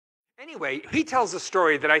Anyway, he tells a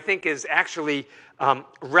story that I think is actually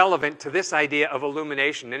relevant to this idea of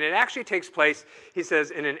illumination. And it actually takes place, he says,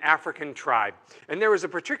 in an African tribe. And there was a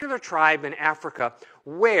particular tribe in Africa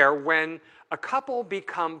where when a couple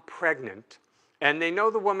become pregnant, and they know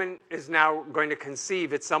the woman is now going to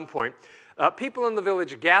conceive at some point, people in the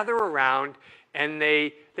village gather around and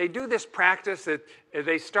they do this practice that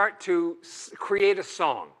they start to create a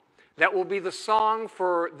song that will be the song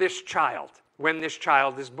for this child when this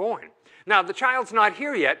child is born. Now, the child's not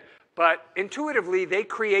here yet, but intuitively they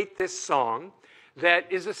create this song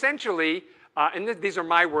that is essentially, and these are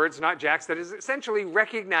my words, not Jack's, that is essentially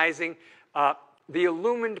recognizing the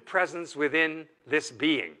illumined presence within this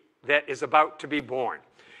being that is about to be born.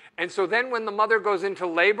 And so then when the mother goes into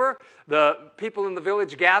labor, the people in the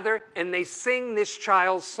village gather and they sing this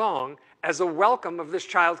child's song as a welcome of this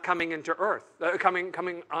child coming into earth,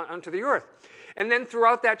 coming onto the earth. And then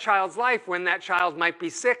throughout that child's life, when that child might be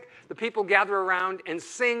sick, the people gather around and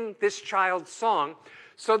sing this child's song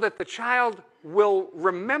so that the child will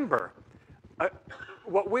remember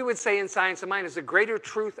what we would say in Science of Mind is a greater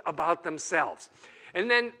truth about themselves. And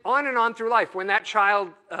then on through life, when that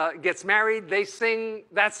child gets married, they sing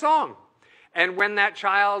that song. And when that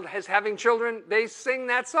child is having children, they sing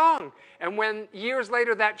that song. And when years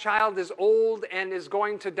later that child is old and is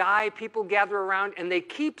going to die, people gather around and they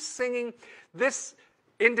keep singing this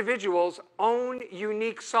individual's own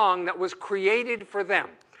unique song that was created for them.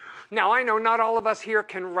 Now, I know not all of us here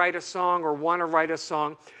can write a song or want to write a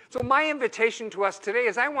song. So my invitation to us today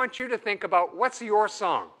is I want you to think about what's your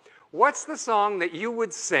song. What's the song that you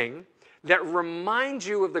would sing that reminds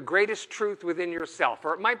you of the greatest truth within yourself?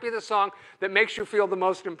 Or it might be the song that makes you feel the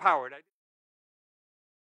most empowered.